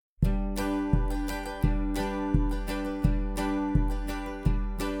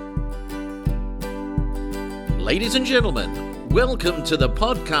Ladies and gentlemen, welcome to the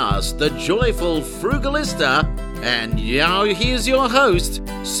podcast, The Joyful Frugalista, and now here's your host,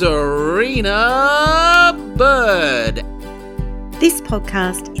 Serena Bird. This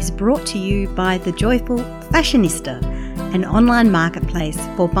podcast is brought to you by The Joyful Fashionista, an online marketplace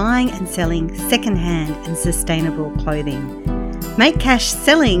for buying and selling secondhand and sustainable clothing. Make cash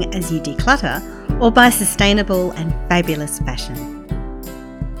selling as you declutter or buy sustainable and fabulous fashion.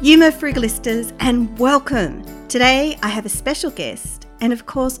 Yuma Frugalistas, and welcome. Today I have a special guest, and of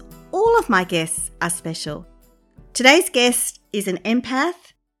course all of my guests are special. Today's guest is an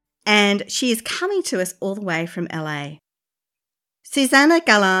empath, and she is coming to us all the way from LA. Suzannah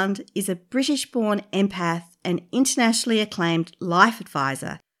Galland is a British-born empath and internationally acclaimed life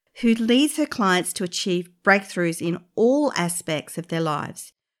advisor who leads her clients to achieve breakthroughs in all aspects of their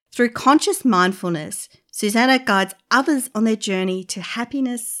lives. Through conscious mindfulness, Suzannah guides others on their journey to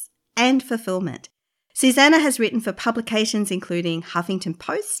happiness and fulfilment. Suzannah has written for publications including Huffington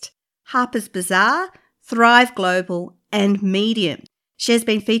Post, Harper's Bazaar, Thrive Global, and Medium. She has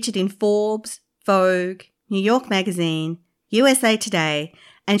been featured in Forbes, Vogue, New York Magazine, USA Today,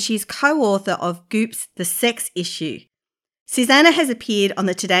 and she's co-author of Goop's The Sex Issue. Suzannah has appeared on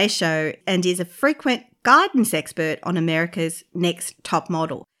the Today Show and is a frequent guidance expert on America's Next Top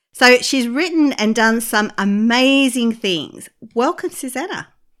Model. So she's written and done some amazing things. Welcome, Suzannah.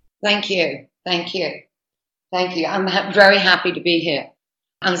 Thank you. I'm very happy to be here.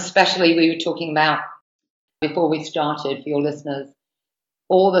 And especially we were talking about, before we started, for your listeners,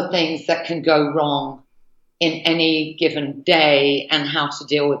 all the things that can go wrong in any given day and how to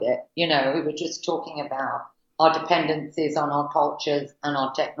deal with it. You know, we were just talking about our dependencies on our cultures and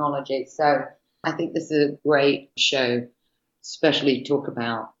our technology. So I think this is a great show, especially talk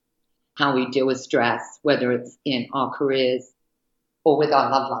about how we deal with stress, whether it's in our careers or with our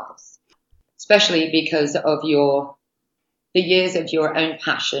love lives, especially because of the years of your own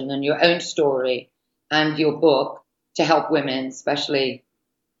passion and your own story and your book to help women, especially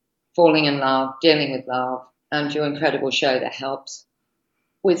falling in love, dealing with love, and your incredible show that helps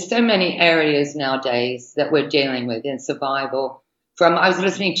with so many areas nowadays that we're dealing with in survival. I was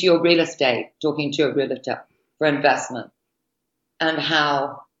listening to your real estate, talking to a realtor for investment, and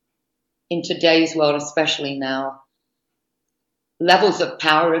how in today's world, especially now, levels of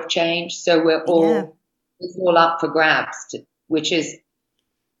power have changed. So it's all up for grabs, which is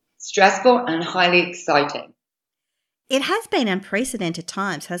stressful and highly exciting. It has been unprecedented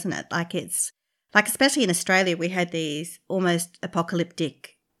times, hasn't it? Like especially in Australia, we had these almost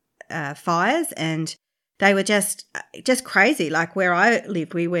apocalyptic fires, and they were just crazy. Like where I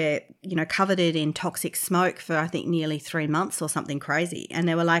live, we were, covered in toxic smoke for I think nearly 3 months or something crazy. And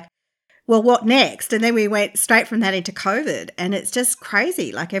they were like, well, what next? And then we went straight from that into COVID, and it's just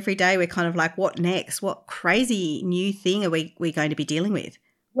crazy. Like every day we're kind of like, what next? What crazy new thing are we going to be dealing with?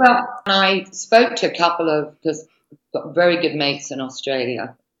 Well, I spoke to a couple of, because I've got very good mates in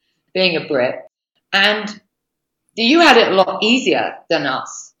Australia, being a Brit, and you had it a lot easier than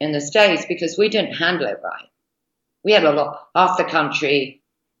us in the States because we didn't handle it right. We had half the country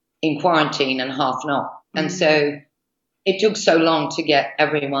in quarantine and half not. Mm-hmm. And so it took so long to get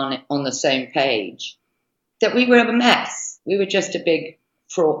everyone on the same page that we were a mess. We were just a big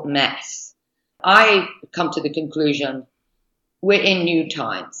fraught mess. I come to the conclusion we're in new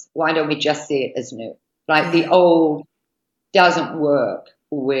times. Why don't we just see it as new? Like the old doesn't work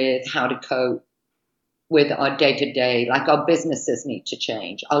with how to cope with our day-to-day. Like our businesses need to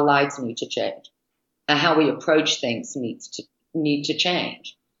change. Our lives need to change. And how we approach things need to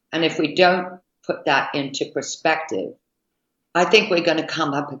change. And if we don't put that into perspective, I think we're going to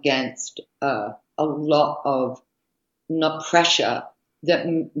come up against a lot of pressure that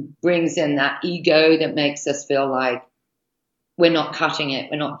brings in that ego that makes us feel like we're not cutting it,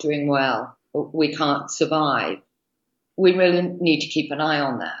 we're not doing well, we can't survive. We really need to keep an eye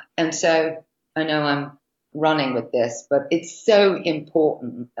on that. And so I know I'm running with this, but it's so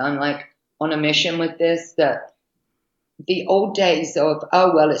important. I'm like on a mission with this, that the old days of,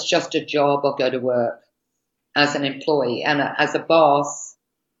 oh, well, it's just a job, I'll go to work as an employee, and as a boss,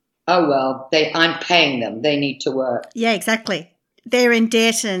 oh, well, I'm paying them, they need to work. Yeah, exactly. They're in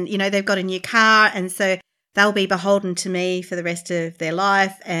debt and, they've got a new car, and so they'll be beholden to me for the rest of their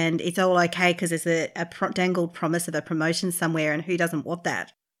life, and it's all okay because there's a dangled promise of a promotion somewhere, and who doesn't want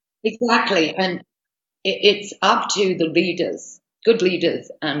that? Exactly. And it's up to the leaders, good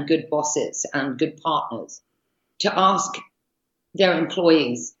leaders and good bosses and good partners, to ask their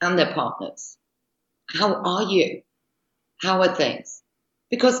employees and their partners, how are you? How are things?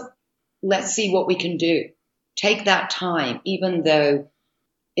 Because let's see what we can do. Take that time, even though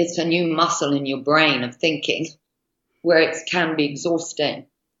it's a new muscle in your brain of thinking. where it can be exhausting,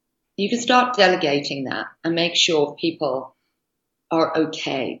 you can start delegating that and make sure people are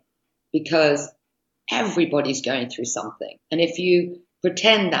okay, because everybody's going through something. And if you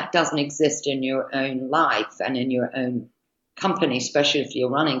pretend that doesn't exist in your own life and in your own company, especially if you're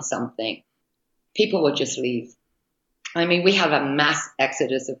running something, people will just leave. I mean, we have a mass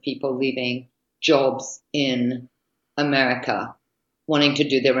exodus of people leaving jobs in America, wanting to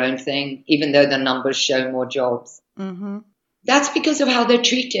do their own thing, even though the numbers show more jobs. Mm-hmm. That's because of how they're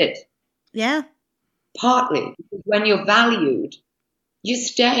treated. Yeah. Partly. Because when you're valued, you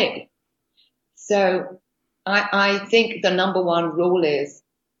stay. So I think the number one rule is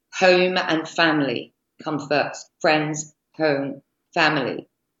home and family come first. Friends, home, family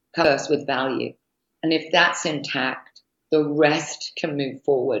come first with value. And if that's intact, the rest can move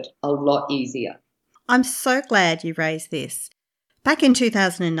forward a lot easier. I'm so glad you raised this. Back in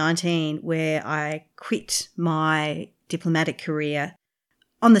 2019, where I quit my diplomatic career,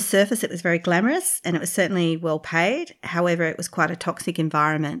 on the surface it was very glamorous and it was certainly well paid. However, it was quite a toxic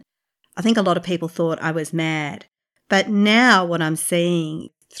environment. I think a lot of people thought I was mad. But now what I'm seeing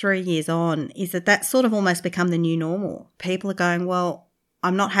 3 years on is that that's sort of almost become the new normal. People are going, well,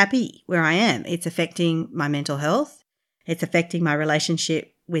 I'm not happy where I am. It's affecting my mental health. It's affecting my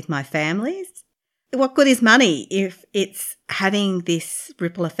relationship with my families. What good is money if it's having this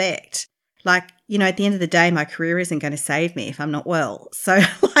ripple effect? Like, you know, at the end of the day, my career isn't going to save me if I'm not well. So,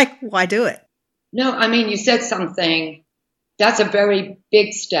 like, why do it? No, I mean, you said something. That's a very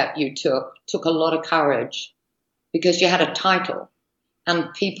big step you took a lot of courage, because you had a title,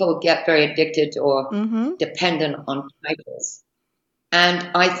 and people get very addicted or dependent on titles.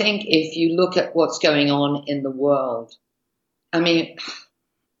 And I think if you look at what's going on in the world, I mean,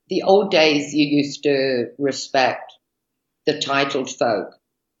 the old days you used to respect the titled folk.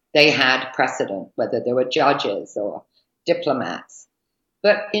 They had precedent, whether they were judges or diplomats.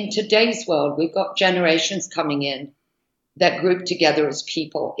 But in today's world, we've got generations coming in that group together as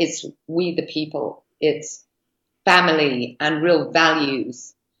people. It's we the people. It's family and real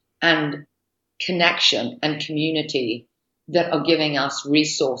values and connection and community that are giving us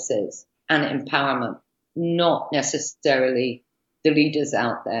resources and empowerment, not necessarily the leaders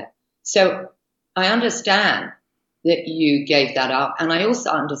out there. So I understand that you gave that up. And I also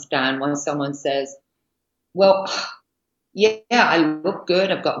understand when someone says, well, yeah, I look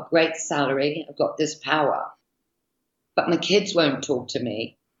good. I've got a great salary. I've got this power, but my kids won't talk to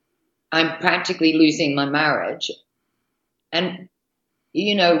me. I'm practically losing my marriage. And,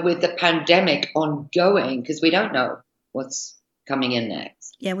 you know, with the pandemic ongoing, because we don't know what's coming in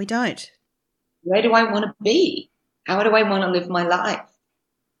next. Yeah, we don't. Where do I want to be? How do I want to live my life?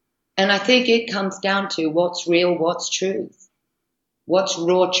 And I think it comes down to what's real, what's truth, what's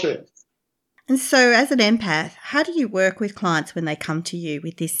raw truth. And so as an empath, how do you work with clients when they come to you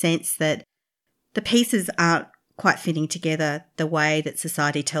with this sense that the pieces aren't quite fitting together the way that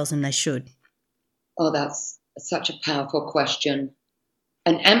society tells them they should? Oh, that's such a powerful question.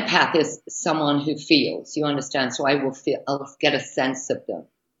 An empath is someone who feels, you understand? So I'll get a sense of them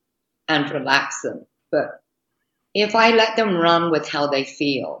and relax them. But if I let them run with how they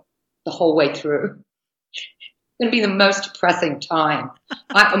feel the whole way through, it's going to be the most depressing time.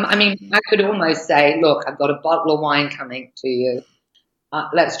 I mean, I could almost say, look, I've got a bottle of wine coming to you.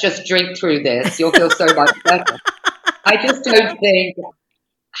 Let's just drink through this. You'll feel so much better. I just don't think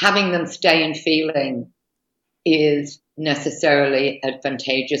having them stay in feeling is necessarily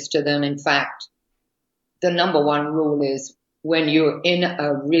advantageous to them. In fact, the number one rule is when you're in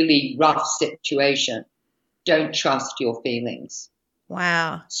a really rough situation, don't trust your feelings.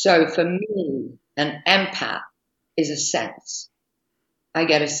 Wow. So for me, an empath is a sense. I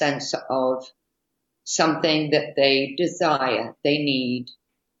get a sense of something that they desire, they need,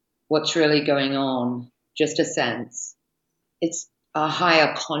 what's really going on, just a sense. It's a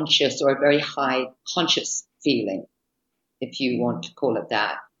higher conscious or a very high conscious feeling, if you want to call it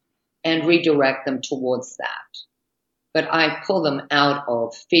that, and redirect them towards that. But I pull them out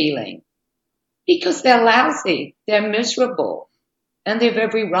of feeling because they're lousy, they're miserable, and they have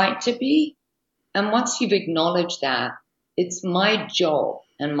every right to be. And once you've acknowledged that, it's my job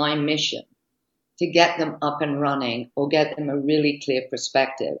and my mission to get them up and running or get them a really clear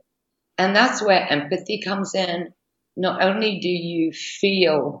perspective. And that's where empathy comes in. Not only do you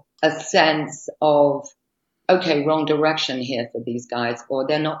feel a sense of, okay, wrong direction here for these guys, or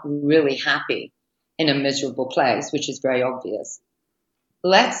they're not really happy in a miserable place, which is very obvious.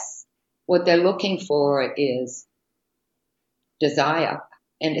 What they're looking for is desire.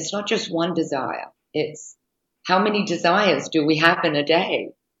 And it's not just one desire. It's how many desires do we have in a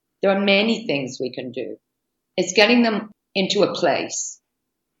day? There are many things we can do. It's getting them into a place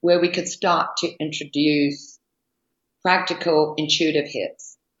where we could start to introduce practical, intuitive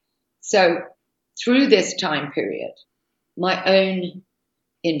hits. So through this time period, my own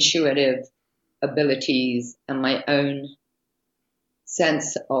intuitive abilities and my own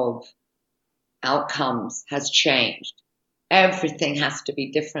sense of outcomes has changed. Everything has to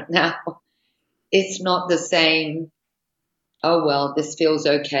be different now. It's not the same, oh, well, this feels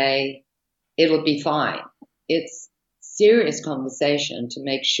okay, it'll be fine. It's serious conversation to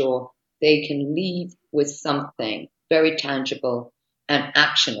make sure they can leave with something very tangible and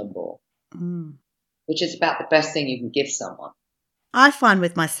actionable, which is about the best thing you can give someone. I find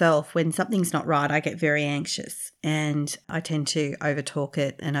with myself when something's not right, I get very anxious and I tend to overtalk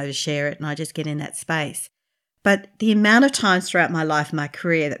it and overshare it, and I just get in that space. But the amount of times throughout my life, my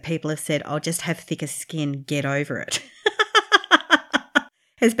career, that people have said, "I'll just have thicker skin, get over it,"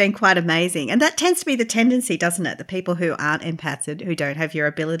 has been quite amazing. And that tends to be the tendency, doesn't it? The people who aren't empaths and who don't have your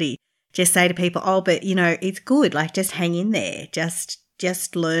ability just say to people, "Oh, but you know, it's good. Like, just hang in there.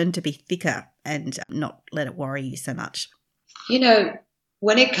 Just learn to be thicker and not let it worry you so much." You know,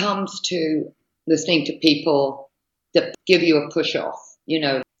 when it comes to listening to people that give you a push off, you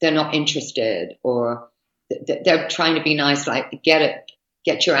know, they're not interested or they're trying to be nice, like, get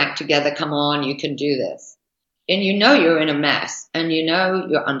your act together, come on, you can do this. And you know you're in a mess and you know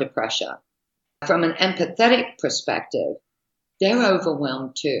you're under pressure. From an empathetic perspective, they're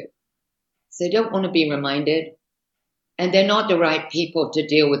overwhelmed too. So they don't want to be reminded, and they're not the right people to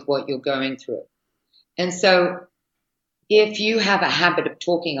deal with what you're going through. And so if you have a habit of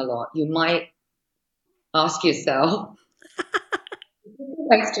talking a lot, you might ask yourself, is it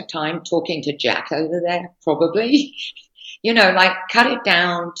a waste of time talking to Jack over there? Probably. You know, like, cut it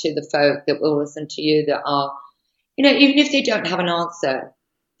down to the folk that will listen to you, that are, you know, even if they don't have an answer,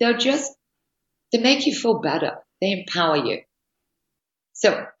 they make you feel better. They empower you.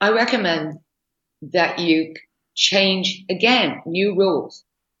 So I recommend that you change, again, new rules,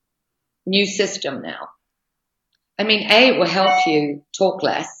 new system now. I mean, A, it will help you talk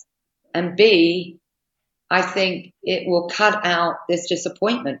less, and B, I think it will cut out this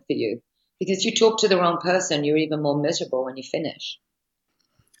disappointment for you, because you talk to the wrong person, you're even more miserable when you finish.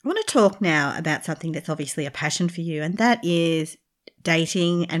 I want to talk now about something that's obviously a passion for you, and that is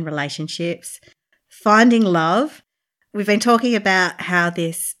dating and relationships, finding love. We've been talking about how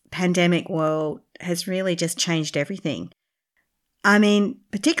this pandemic world has really just changed everything. I mean,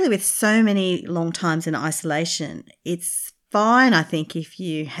 particularly with so many long times in isolation, it's fine, I think, if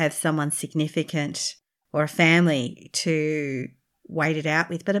you have someone significant or a family to wait it out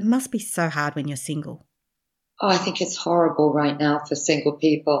with, but it must be so hard when you're single. Oh, I think it's horrible right now for single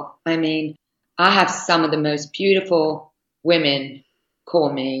people. I mean, I have some of the most beautiful women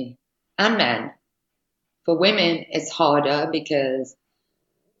call me, and men. For women, it's harder because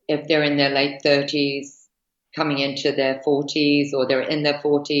if they're in their late 30s, coming into their 40s, or they're in their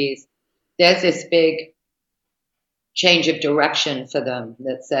 40s, there's this big change of direction for them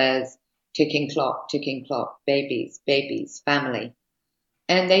that says ticking clock, babies, family.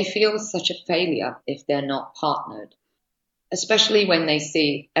 And they feel such a failure if they're not partnered, especially when they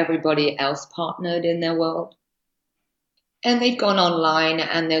see everybody else partnered in their world. And they've gone online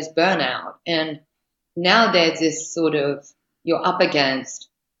and there's burnout. And now there's this sort of, you're up against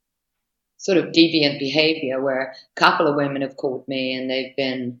sort of deviant behavior, where a couple of women have called me and they've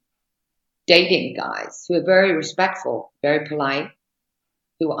been dating guys who are very respectful, very polite,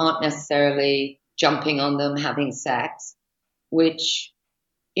 who aren't necessarily jumping on them, having sex, which,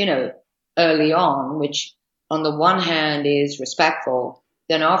 you know, early on, which on the one hand is respectful,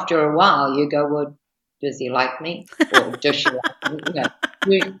 then after a while you go, well, does he like me? Or does she like me?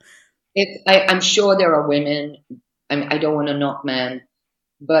 You know, I'm sure there are women, I don't want to knock men,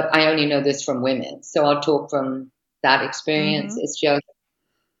 but I only know this from women. So I'll talk from that experience. It's just,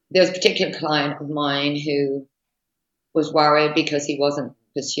 there's a particular client of mine who was worried because he wasn't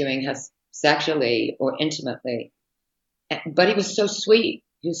pursuing her sexually or intimately. But he was so sweet.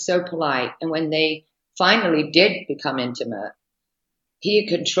 He was so polite. And when they finally did become intimate, he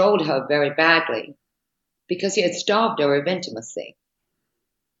had controlled her very badly because he had starved her of intimacy.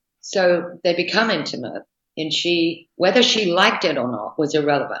 So they become intimate. And whether she liked it or not was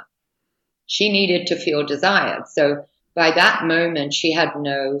irrelevant. She needed to feel desired. So by that moment, she had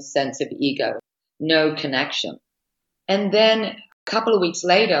no sense of ego, no connection. And then a couple of weeks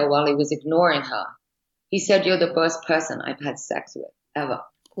later, while he was ignoring her, he said, "You're the worst person I've had sex with ever."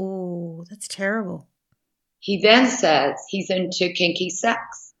 Oh, that's terrible. He then says he's into kinky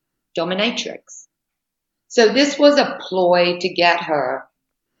sex, dominatrix. So this was a ploy to get her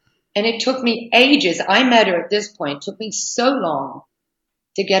And it took me ages. I met her at this point. It took me so long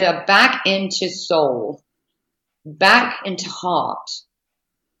to get her back into soul, back into heart,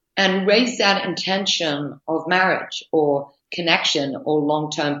 and raise that intention of marriage or connection or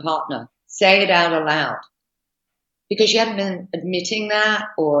long-term partner. Say it out aloud. Because she hadn't been admitting that,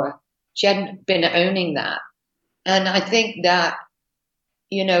 or she hadn't been owning that. And I think that,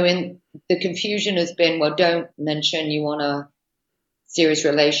 in the confusion has been, well, don't mention you want a serious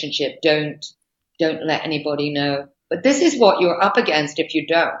relationship. Don't let anybody know. But this is what you're up against if you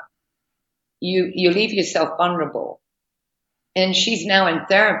don't. You leave yourself vulnerable. And she's now in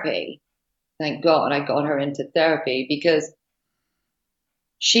therapy. Thank God I got her into therapy, because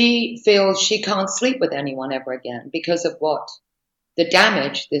she feels she can't sleep with anyone ever again because of what the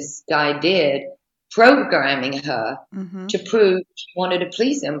damage this guy did, programming her to prove she wanted to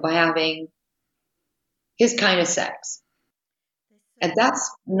please him by having his kind of sex. And that's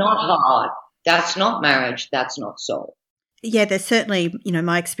not hard. That's not marriage. That's not soul. Yeah, there's certainly,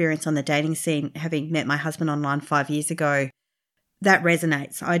 my experience on the dating scene, having met my husband online 5 years ago, that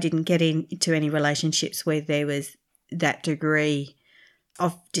resonates. I didn't get into any relationships where there was that degree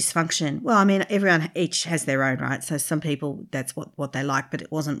of dysfunction. Well, I mean, everyone each has their own, right? So some people, that's what they like, but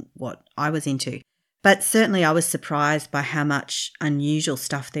it wasn't what I was into. But certainly I was surprised by how much unusual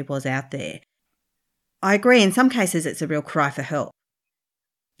stuff there was out there. I agree. In some cases, it's a real cry for help,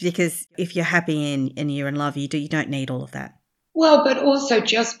 because if you're happy and you're in love, you don't need all of that. Well, but also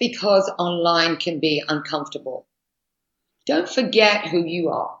just because online can be uncomfortable, don't forget who you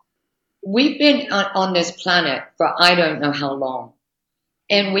are. We've been on this planet for I don't know how long.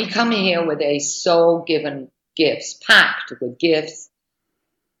 And we come here with a soul-given gifts, packed with gifts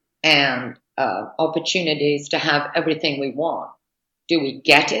and opportunities to have everything we want. Do we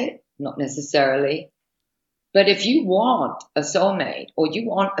get it? Not necessarily. But if you want a soulmate or you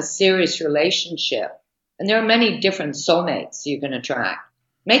want a serious relationship, and there are many different soulmates you can attract,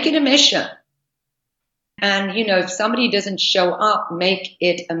 make it a mission. And, if somebody doesn't show up, make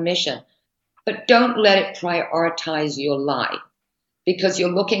it a mission. But don't let it prioritize your life because you're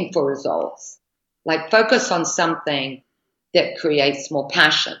looking for results. Like, focus on something that creates more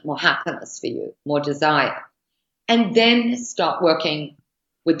passion, more happiness for you, more desire. And then start working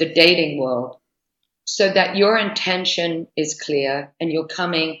with the dating world so that your intention is clear and you're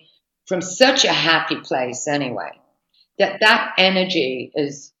coming from such a happy place anyway, that energy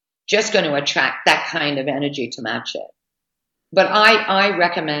is just going to attract that kind of energy to match it. But I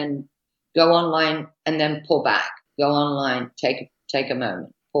recommend go online and then pull back. Go online, take a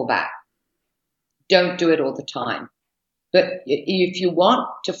moment, pull back. Don't do it all the time. But if you want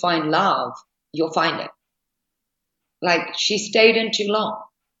to find love, you'll find it. Like, she stayed in too long.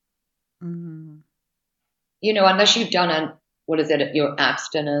 Mm-hmm. Unless you've done your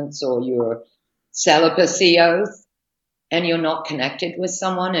abstinence or your celibacy oath, and you're not connected with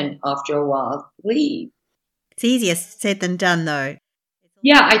someone, and after a while, leave. It's easier said than done, though.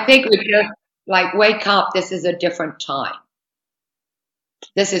 Yeah, I think we just, wake up, this is a different time.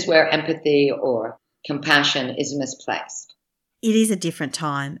 This is where empathy or compassion is misplaced. It is a different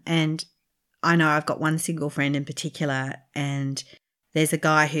time, and I know I've got one single friend in particular, and there's a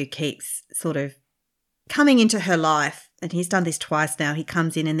guy who keeps sort of coming into her life, and he's done this twice now. He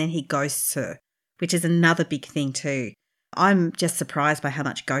comes in and then he ghosts her, which is another big thing too. I'm just surprised by how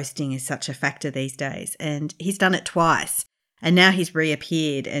much ghosting is such a factor these days, and he's done it twice, and now he's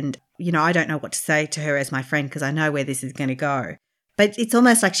reappeared, and, I don't know what to say to her as my friend because I know where this is going to go. But it's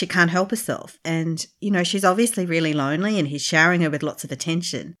almost like she can't help herself, and, she's obviously really lonely, and he's showering her with lots of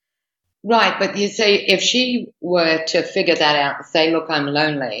attention. Right, but you see, if she were to figure that out and say, look, I'm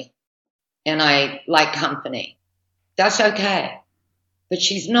lonely and I like company, that's okay. But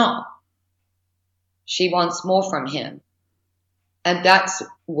she's not. She wants more from him. And that's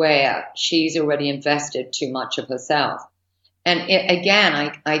where she's already invested too much of herself. And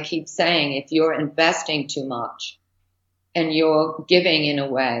again, I keep saying, if you're investing too much and you're giving in a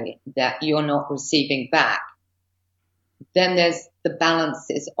way that you're not receiving back, then the balance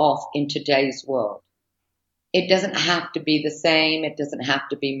is off in today's world. It doesn't have to be the same. It doesn't have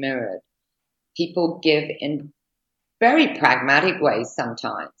to be mirrored. People give in very pragmatic ways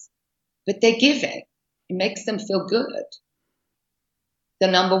sometimes, but they're giving. It makes them feel good. The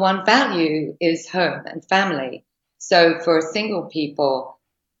number one value is home and family. So for single people,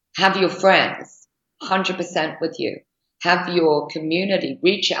 have your friends 100% with you. Have your community,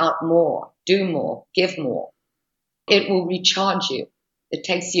 reach out more, do more, give more. It will recharge you. It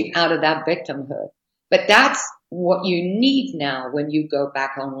takes you out of that victimhood. But that's what you need now when you go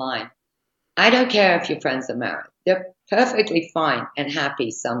back online. I don't care if your friends are married. They're perfectly fine and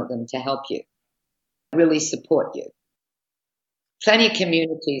happy, some of them, to help you, really support you. Plenty of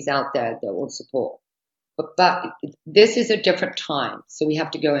communities out there that will support. But this is a different time, so we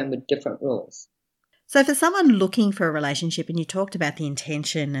have to go in with different rules. So for someone looking for a relationship, and you talked about the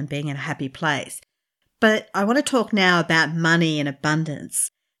intention and being in a happy place, but I want to talk now about money and abundance.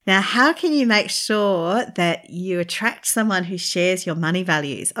 Now, how can you make sure that you attract someone who shares your money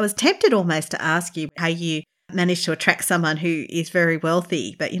values? I was tempted almost to ask you how you manage to attract someone who is very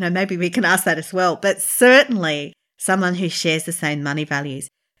wealthy, but, maybe we can ask that as well. But certainly someone who shares the same money values,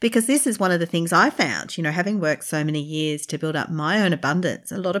 because this is one of the things I found, having worked so many years to build up my own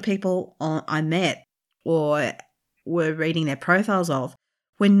abundance. A lot of people I met or were reading their profiles of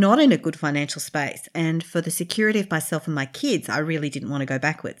were not in a good financial space. And for the security of myself and my kids, I really didn't want to go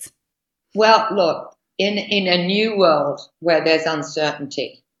backwards. Well, look, in a new world where there's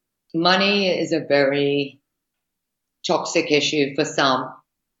uncertainty, money is a very toxic issue for some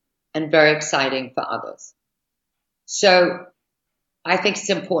and very exciting for others. So I think it's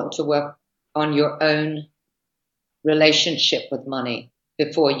important to work on your own relationship with money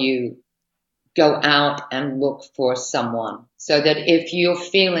before you go out and look for someone, so that if you're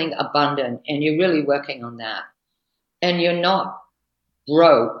feeling abundant and you're really working on that and you're not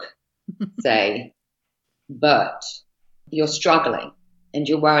broke, say, but you're struggling and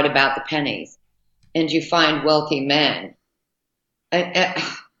you're worried about the pennies and you find wealthy men,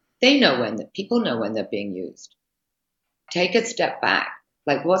 they know people know when they're being used. Take a step back.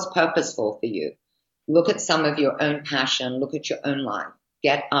 Like, what's purposeful for you? Look at some of your own passion. Look at your own life.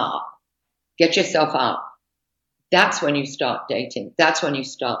 Get up. Get yourself up. That's when you start dating. That's when you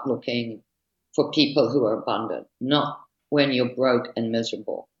start looking for people who are abundant, not when you're broke and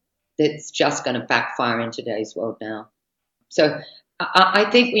miserable. It's just going to backfire in today's world now. So I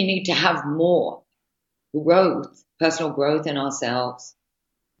think we need to have more growth, personal growth in ourselves,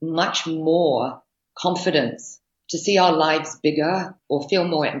 much more confidence to see our lives bigger or feel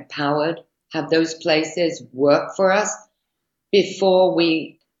more empowered, have those places work for us before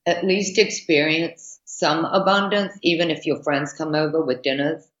we at least experience some abundance, even if your friends come over with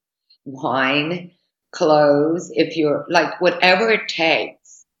dinners, wine, clothes, if you're like, whatever it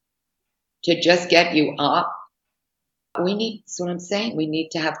takes to just get you up. That's what I'm saying. We need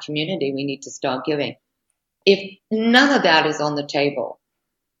to have community. We need to start giving. If none of that is on the table,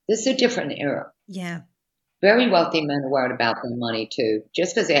 this is a different era. Yeah. Very wealthy men are worried about their money too.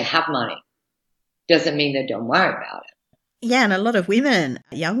 Just because they have money doesn't mean they don't worry about it. Yeah, and a lot of women,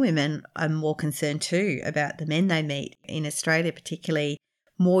 young women, are more concerned too about the men they meet. In Australia particularly,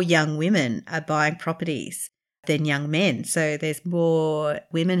 more young women are buying properties than young men. So there's more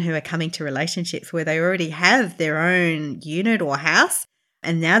women who are coming to relationships where they already have their own unit or house,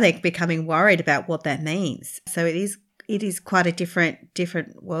 and now they're becoming worried about what that means. So it is quite a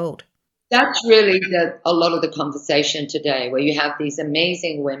different world. That's really a lot of the conversation today, where you have these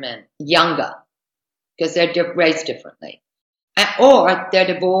amazing women, younger, because they're raised differently. Or they're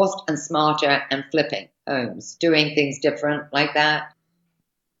divorced and smarter and flipping homes, doing things different like that.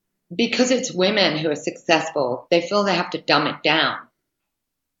 Because it's women who are successful, they feel they have to dumb it down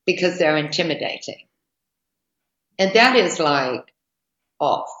because they're intimidating. And that is like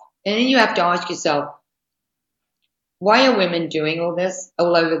off. And then you have to ask yourself, why are women doing all this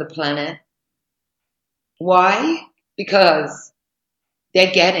all over the planet? Why? Because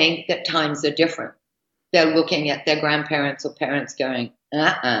they're getting that times are different. They're looking at their grandparents or parents going,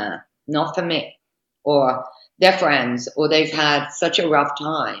 not for me. Or their friends, or they've had such a rough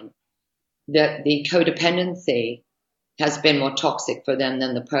time that the codependency has been more toxic for them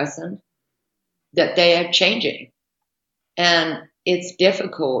than the person, that they are changing. And it's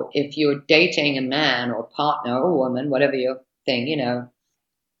difficult if you're dating a man or partner or woman, whatever your thing,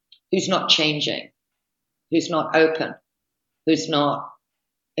 who's not changing, who's not open, who's not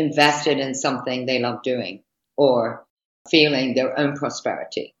invested in something they love doing or feeling their own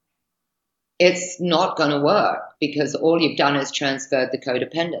prosperity. It's not going to work because all you've done is transferred the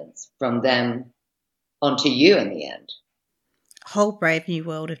codependence from them onto you in the end. Whole brave new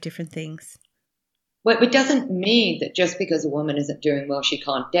world of different things. Well, it doesn't mean that just because a woman isn't doing well, she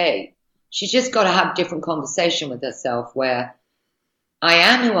can't date. She's just got to have a different conversation with herself where I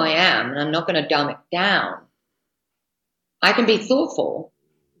am who I am and I'm not going to dumb it down. I can be thoughtful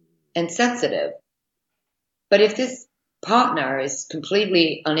and sensitive. But if this partner is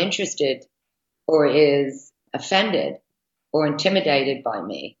completely uninterested or is offended or intimidated by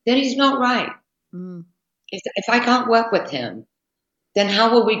me, then he's not right. Mm. If I can't work with him, then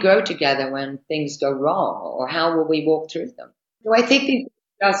how will we grow together when things go wrong, or how will we walk through them? So I think these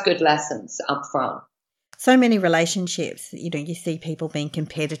just good lessons up front. So many relationships, you see people being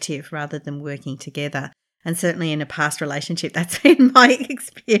competitive rather than working together. And certainly in a past relationship, that's been my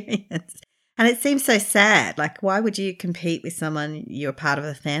experience. And it seems so sad. Like, why would you compete with someone you're part of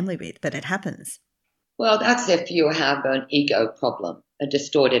a family with? But it happens. Well, that's if you have an ego problem, a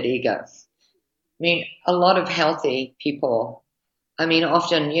distorted ego. I mean, a lot of healthy people,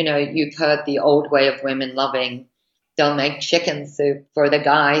 often, you've heard the old way of women loving, they'll make chicken soup for the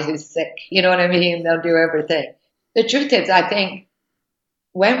guy who's sick. You know what I mean? They'll do everything. The truth is, I think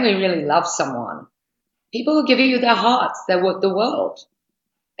when we really love someone, people will give you their hearts, the world.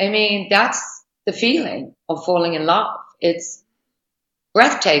 That's the feeling of falling in love. It's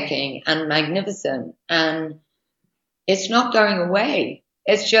breathtaking and magnificent, and it's not going away.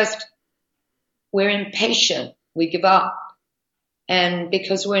 It's just we're impatient. We give up. And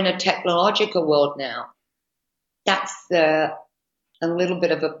because we're in a technological world now, that's a little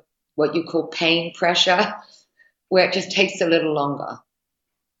bit of what you call pain pressure, where it just takes a little longer.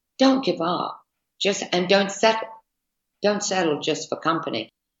 Don't give up. And don't settle. Don't settle just for company.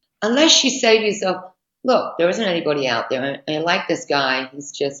 Unless you say to yourself, look, there isn't anybody out there. I like this guy.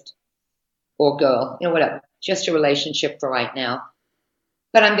 He's just, or girl, whatever, just a relationship for right now.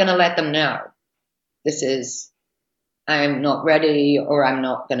 But I'm going to let them know I'm not ready, or I'm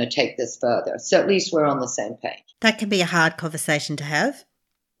not going to take this further. So at least we're on the same page. That can be a hard conversation to have.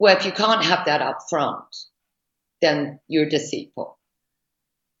 Well, if you can't have that up front, then you're deceitful.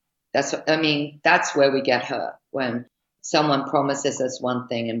 That's where we get hurt, when someone promises us one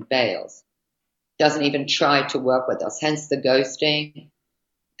thing and bails, doesn't even try to work with us, hence the ghosting.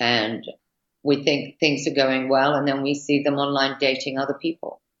 And we think things are going well, and then we see them online dating other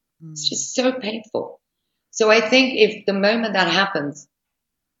people. It's just so painful. So I think if the moment that happens,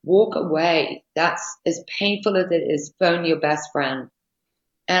 walk away. That's as painful as it is. Phone your best friend.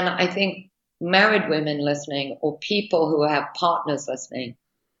 And I think married women listening, or people who have partners listening,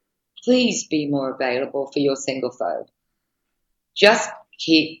 please be more available for your single folk. Just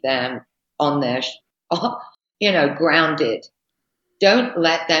keep them on their, grounded. Don't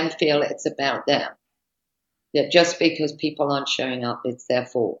let them feel it's about them. That just because people aren't showing up, it's their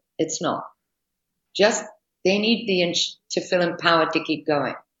fault. It's not. Just they need to feel empowered to keep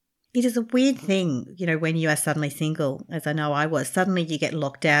going. It is a weird thing, when you are suddenly single, as I know I was. Suddenly you get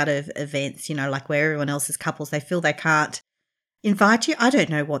locked out of events, like where everyone else is couples. They feel they can't invite you. I don't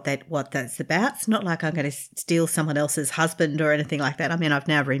know what that's about. It's not like I'm going to steal someone else's husband or anything like that. I've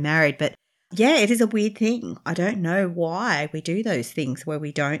now remarried, but yeah, it is a weird thing. I don't know why we do those things where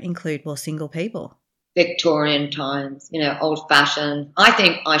we don't include more single people. Victorian times, old fashioned. I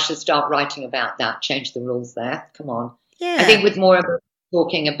think I should start writing about that, change the rules there. Come on. Yeah. I think with more of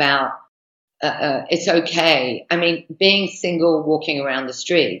talking about it's okay. Being single, walking around the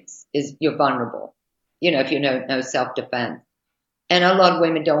streets, you're vulnerable, if you know no self-defense. And a lot of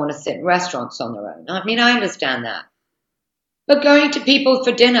women don't want to sit in restaurants on their own. I understand that. But going to people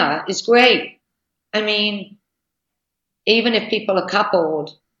for dinner is great. Even if people are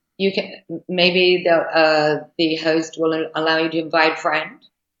coupled, you can maybe the host will allow you to invite a friend,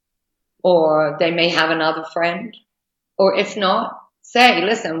 or they may have another friend, or if not, say,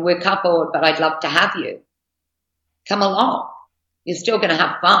 listen, we're coupled, but I'd love to have you. Come along. You're still going to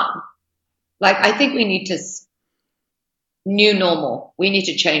have fun. I think we need to new normal. We need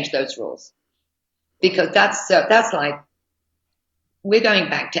to change those rules, because that's like we're going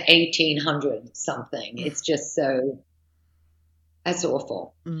back to 1800 something. It's just so. That's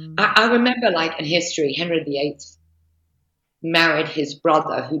awful. I remember, in history, Henry VIII married his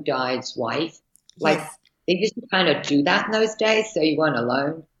brother who died's wife. Yes. They used to kind of do that in those days, so you weren't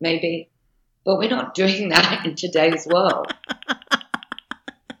alone, maybe. But we're not doing that in today's world.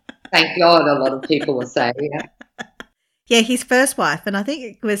 Thank God, a lot of people will say, yeah. Yeah, his first wife, and I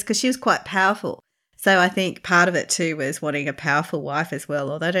think it was because she was quite powerful. So I think part of it too was wanting a powerful wife as well,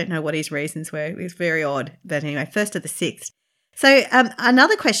 although I don't know what his reasons were. It was very odd. But anyway, first of the sixth. So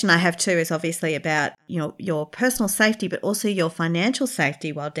another question I have too is obviously about your personal safety, but also your financial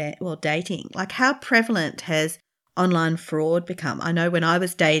safety while dating. How prevalent has online fraud become? I know when I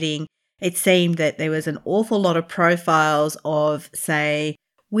was dating, it seemed that there was an awful lot of profiles of, say,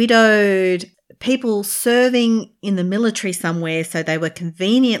 widowed people serving in the military somewhere, so they were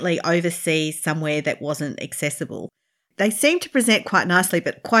conveniently overseas somewhere that wasn't accessible. They seemed to present quite nicely,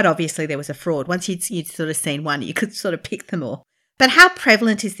 but quite obviously there was a fraud. Once you'd sort of seen one, you could sort of pick them all. But how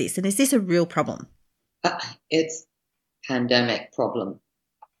prevalent is this, and is this a real problem? It's a pandemic problem.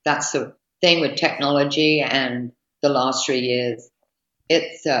 That's the thing with technology and the last 3 years.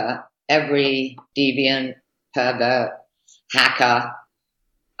 It's every deviant, pervert, hacker,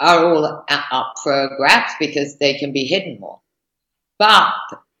 are all up for grabs because they can be hidden more. But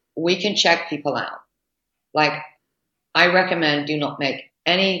we can check people out. Like, I recommend do not make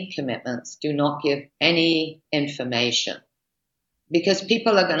any commitments, do not give any information, because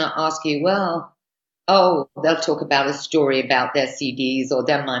people are going to ask you, well, they'll talk about a story about their CDs or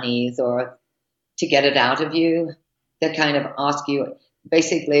their monies, or to get it out of you. They kind of ask you,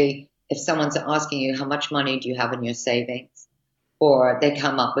 basically, if someone's asking you how much money do you have in your savings, or they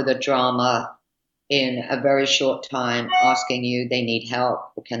come up with a drama in a very short time asking you they need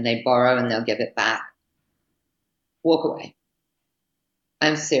help, or can they borrow and they'll give it back, walk away.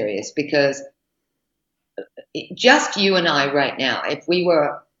 I'm serious, because just you and I right now, if we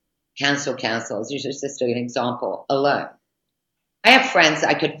were counselors, just an example alone, I have friends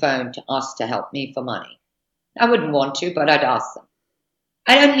I could phone to ask to help me for money. I wouldn't want to, but I'd ask them.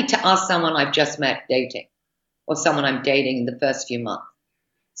 I don't need to ask someone I've just met dating, or someone I'm dating in the first few months.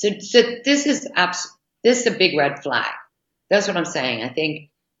 So this is a big red flag. That's what I'm saying. I think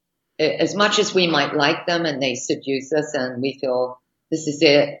as much as we might like them and they seduce us and we feel this is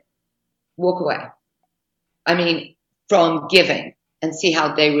it, walk away. I mean, from giving, and see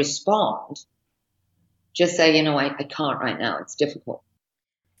how they respond. Just say, I can't right now. It's difficult.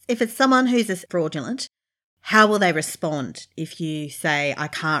 If it's someone who's fraudulent, how will they respond if you say, I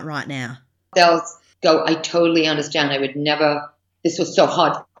can't right now? They'll go, I totally understand. I would never, this was so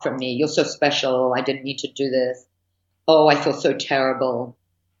hard for me. You're so special. I didn't need to do this. Oh, I feel so terrible.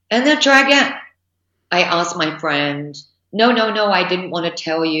 And they'll try again. I asked my friend, no, I didn't want to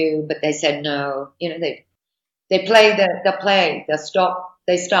tell you, but they said no. They play the play. They stop.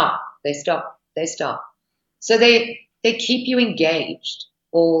 So they keep you engaged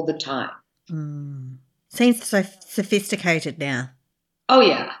all the time. Seems so sophisticated now. Oh,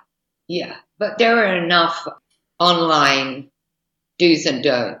 yeah. But there are enough online do's and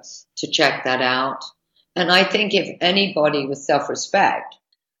don'ts to check that out. And I think if anybody with self-respect,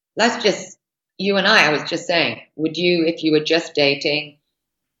 you and I was just saying, would you, if you were just dating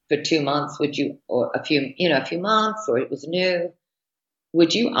for 2 months, would you, or a few months, or it was new,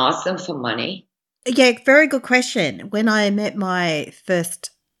 would you ask them for money? Yeah, very good question. When I met my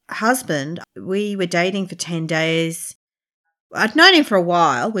first husband, we were dating for 10 days. I'd known him for a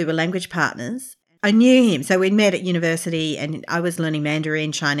while. We were language partners. I knew him. So we'd met at university and I was learning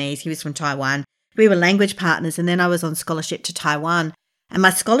Mandarin, Chinese. He was from Taiwan. We were language partners, and then I was on scholarship to Taiwan. And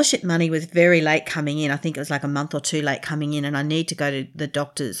my scholarship money was very late coming in. I think it was like a month or two late coming in, and I need to go to the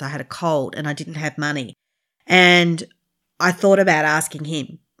doctors. I had a cold and I didn't have money. And I thought about asking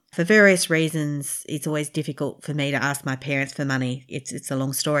him. For various reasons, it's always difficult for me to ask my parents for money. It's a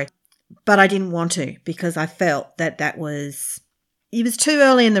long story. But I didn't want to, because I felt that it was too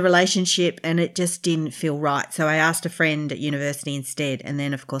early in the relationship and it just didn't feel right. So I asked a friend at university instead. And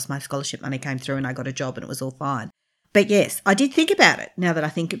then, of course, my scholarship money came through and I got a job and it was all fine. But yes, I did think about it now that I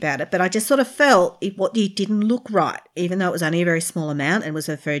think about it. But I just sort of felt it didn't look right, even though it was only a very small amount and was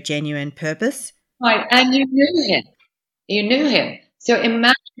for a genuine purpose. Right. And you knew him. So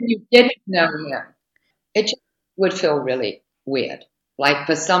imagine you didn't know him. It just would feel really weird. Like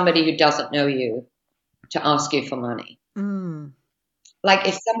for somebody who doesn't know you to ask you for money. Like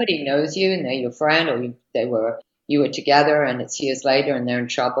if somebody knows you and they're your friend, or you were together and it's years later and they're in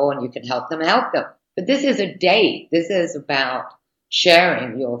trouble and you can help them. But this is a date. This is about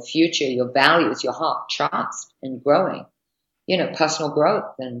sharing your future, your values, your heart, trust, and growing, personal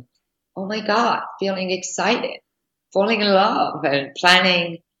growth. And, oh my God, feeling excited, falling in love, and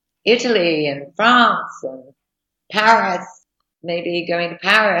planning Italy and France and Paris, maybe going to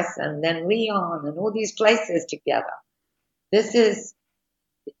Paris and then Lyon and all these places together.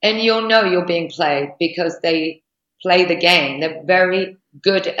 And you'll know you're being played because they play the game. They're very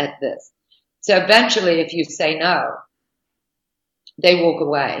good at this. So eventually, if you say no, they walk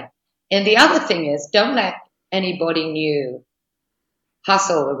away. And the other thing is, don't let anybody new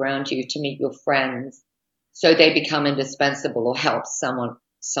hustle around you to meet your friends so they become indispensable or help someone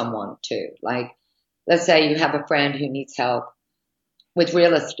too. Like, let's say you have a friend who needs help with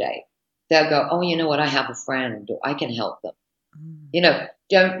real estate. They'll go, oh, you know what? I have a friend, or I can help them.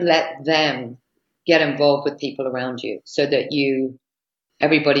 Don't let them get involved with people around you so that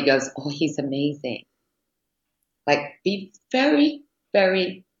everybody goes, oh, he's amazing. Like, be very,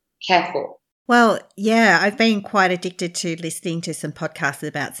 very careful. Well, yeah, I've been quite addicted to listening to some podcasts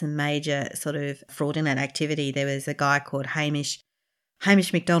about some major sort of fraudulent activity. There was a guy called Hamish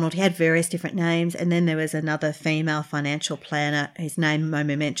McDonald. He had various different names. And then there was another female financial planner whose name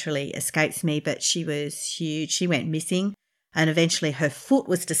momentarily escapes me, but she was huge. She went missing. And eventually her foot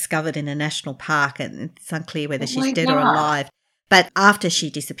was discovered in a national park, and it's unclear whether she's dead or alive. But after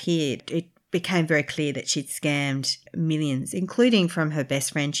she disappeared, it became very clear that she'd scammed millions, including from her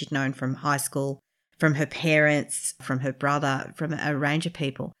best friend she'd known from high school, from her parents, from her brother, from a range of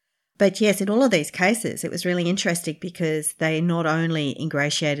people. But yes, in all of these cases, it was really interesting because they not only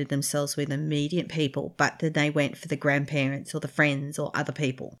ingratiated themselves with immediate people, but then they went for the grandparents or the friends or other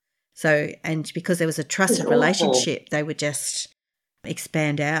people. So, and because there was a trusted relationship, they would just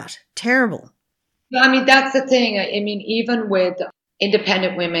expand out. Terrible. I mean, that's the thing. I mean, even with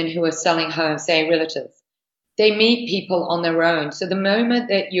independent women who are selling homes, say relatives, they meet people on their own. So the moment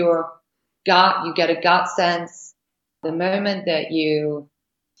that you get a gut sense, the moment that you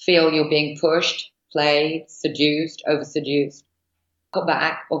feel you're being pushed, played, seduced, over-seduced, go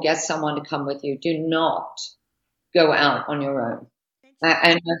back or get someone to come with you. Do not go out on your own.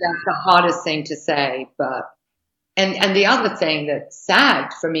 I know that's the hardest thing to say, but and the other thing that's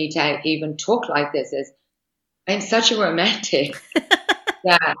sad for me to even talk like this is I'm such a romantic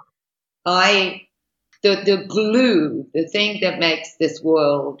that the glue, the thing that makes this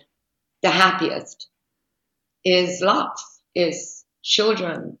world the happiest is love, is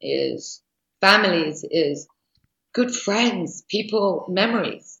children, is families, is good friends, people,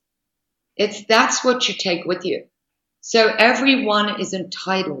 memories. That's what you take with you. So everyone is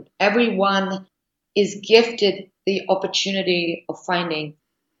entitled. Everyone is gifted the opportunity of finding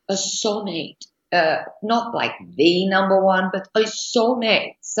a soulmate, not like the number one, but a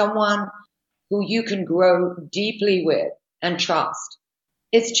soulmate, someone who you can grow deeply with and trust.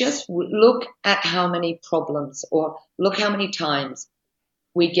 It's just look at how many problems or look how many times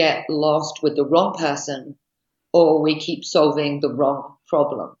we get lost with the wrong person or we keep solving the wrong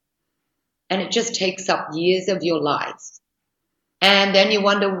problem. And it just takes up years of your life. And then you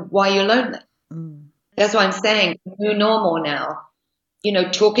wonder why you're lonely. Mm. That's why I'm saying new normal now.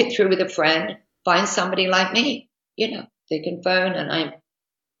 Talk it through with a friend. Find somebody like me. They can phone and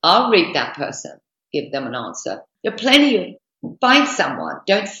I'll read that person, give them an answer. There are plenty of, find someone.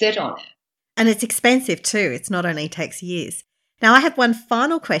 Don't sit on it. And it's expensive too. It's not only takes years. Now, I have one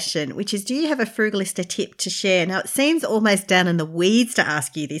final question, which is, do you have a Frugalista tip to share? Now, it seems almost down in the weeds to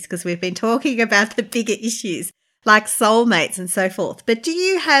ask you this because we've been talking about the bigger issues like soulmates and so forth. But do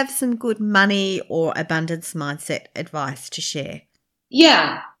you have some good money or abundance mindset advice to share?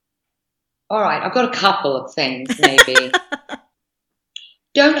 Yeah. All right. I've got a couple of things maybe.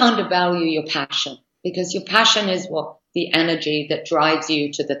 Don't undervalue your passion because your passion is the energy that drives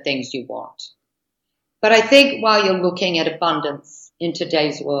you to the things you want. But I think while you're looking at abundance in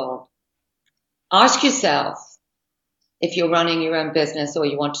today's world, ask yourself, if you're running your own business or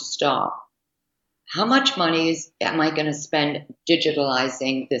you want to start, how much money am I going to spend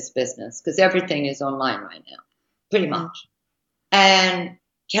digitalizing this business? Because everything is online right now, pretty much. And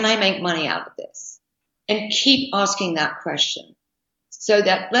can I make money out of this? And keep asking that question so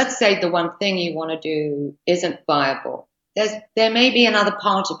that, let's say the one thing you want to do isn't viable. There may be another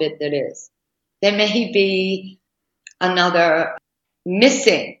part of it that is. There may be another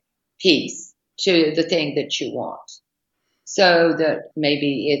missing piece to the thing that you want. So that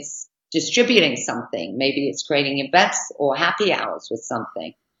maybe it's distributing something. Maybe it's creating events or happy hours with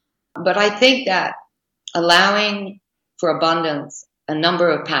something. But I think that allowing for abundance, a number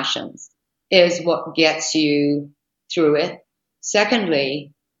of passions, is what gets you through it.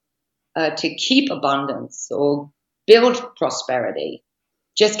 Secondly, to keep abundance or build prosperity,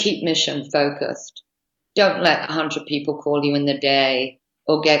 just keep mission focused. Don't let 100 people call you in the day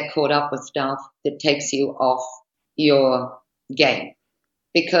or get caught up with stuff that takes you off your game.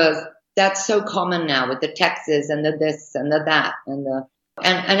 Because that's so common now with the texts and the this and the that and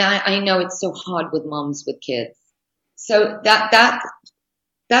I know it's so hard with moms with kids. So that's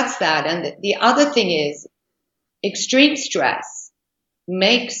that. And the other thing is extreme stress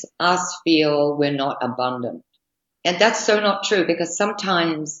makes us feel we're not abundant. And that's so not true because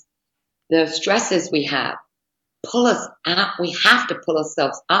sometimes the stresses we have pull us out. We have to pull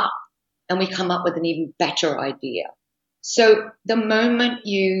ourselves up and we come up with an even better idea. So the moment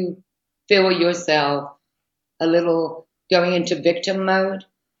you feel yourself a little going into victim mode,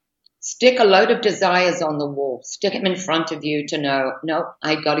 stick a load of desires on the wall. Stick them in front of you to know, no,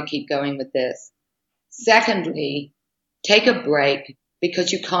 I got to keep going with this. Secondly, take a break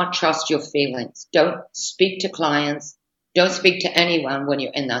because you can't trust your feelings. Don't speak to clients. Don't speak to anyone when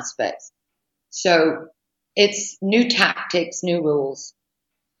you're in that space. So it's new tactics, new rules,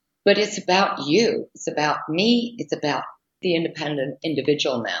 but it's about you. It's about me. It's about the independent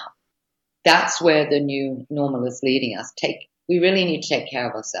individual now. That's where the new normal is leading us. We really need to take care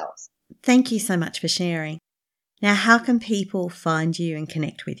of ourselves. Thank you so much for sharing. Now, how can people find you and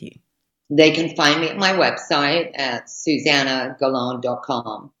connect with you? They can find me at my website at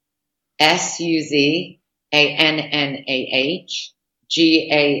SuzannahGalland.com.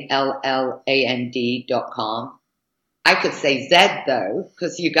 SuzannahGalland.com. I could say Z though,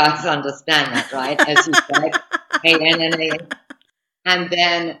 because you guys understand that, right? As you said, A-N-N-A-H. And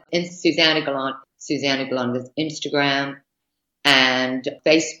then in Suzannah Galland is Instagram and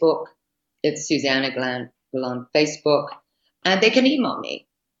Facebook. It's Suzannah Galland Facebook. And they can email me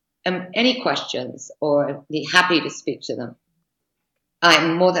any questions, or I'd be happy to speak to them.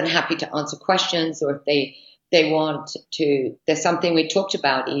 I'm more than happy to answer questions, or if they want to, there's something we talked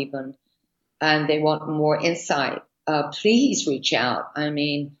about even, and they want more insight, please reach out. I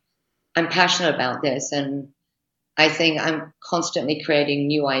mean, I'm passionate about this, and I think I'm constantly creating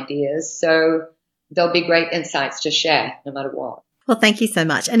new ideas. So there'll be great insights to share no matter what. Well, thank you so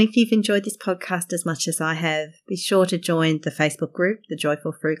much. And if you've enjoyed this podcast as much as I have, be sure to join the Facebook group, The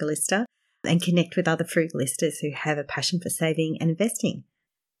Joyful Frugalista, and connect with other frugalistas who have a passion for saving and investing.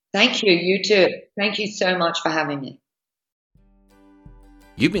 Thank you. You too. Thank you so much for having me.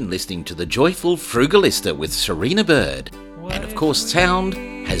 You've been listening to The Joyful Frugalista with Serena Bird. And of course, sound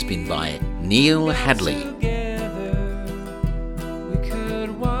has been by Neil Hadley.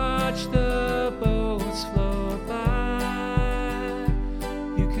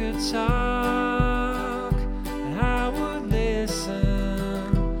 Talk, and I would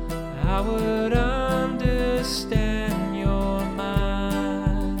listen, I would understand your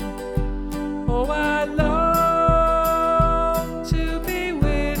mind. Oh, I long to be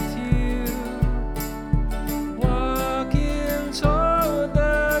with you, walking toward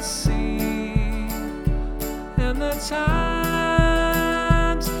the sea, and the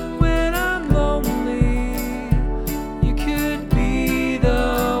times when I'm lonely, you could be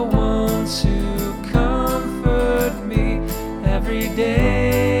the to comfort me every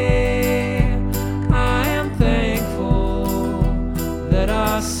day. I am thankful that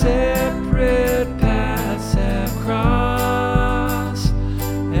our separate paths have crossed.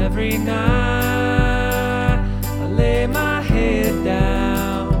 Every night I lay my head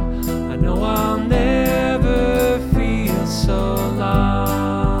down, I know I'll never feel so lost.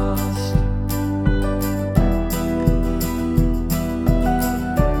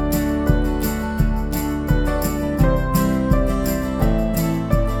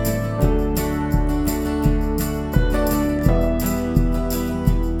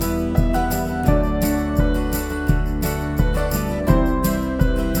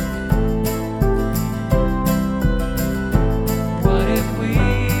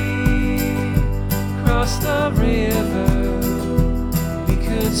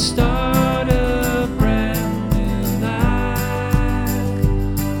 Start